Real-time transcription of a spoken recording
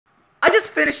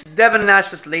just finished Devin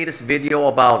Nash's latest video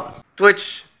about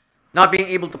Twitch not being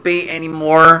able to pay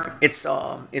anymore. It's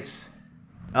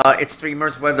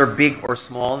streamers, whether big or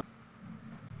small.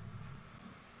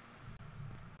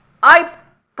 I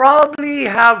probably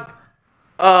have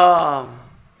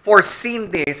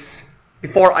foreseen this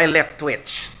before I left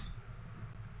Twitch,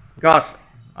 because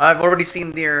I've already seen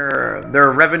their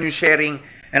revenue sharing,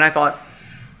 and I thought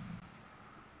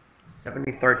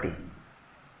 70-30.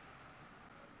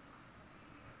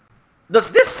 Does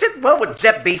this sit well with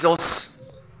Jeff Bezos?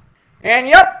 And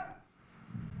yep,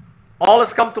 all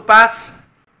has come to pass.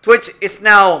 Twitch is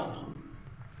now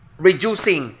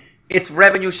reducing its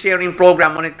revenue sharing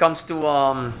program when it comes to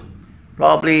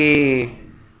probably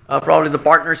the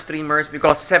partner streamers,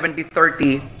 because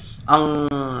 70-30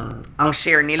 ang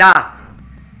share nila.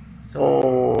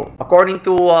 So according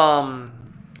to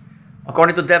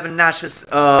Devin Nash's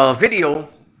video,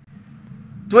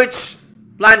 Twitch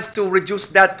plans to reduce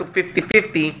that to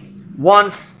 50-50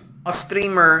 once a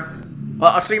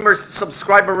streamer's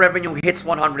subscriber revenue hits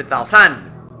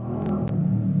 100,000.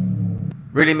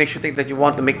 Really makes you think that you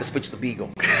want to make the switch to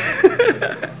Bigo.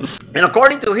 And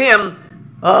according to him,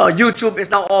 YouTube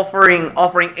is now offering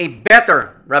a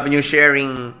better revenue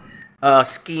sharing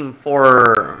scheme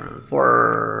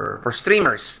for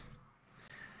streamers.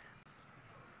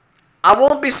 I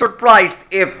won't be surprised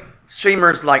if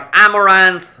streamers like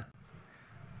Amaranth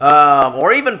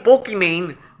or even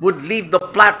Pokimane would leave the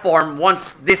platform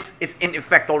once this is in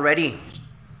effect already.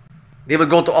 They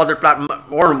would go to other platforms,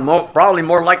 or probably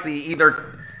more likely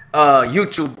either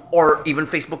YouTube or even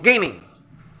Facebook Gaming.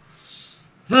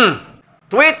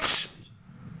 Twitch,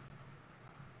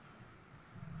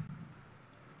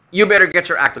 you better get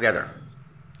your act together.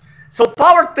 So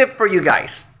power tip for you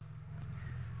guys.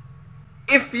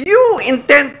 If you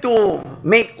intend to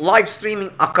make live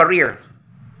streaming a career,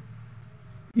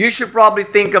 you should probably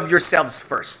think of yourselves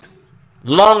first.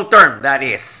 Long term, that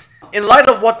is. In light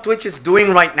of what Twitch is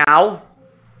doing right now,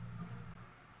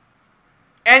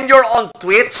 and you're on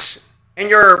Twitch, and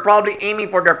you're probably aiming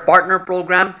for their partner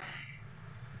program,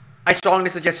 I strongly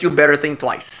suggest you better think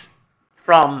twice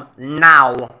from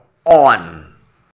now on.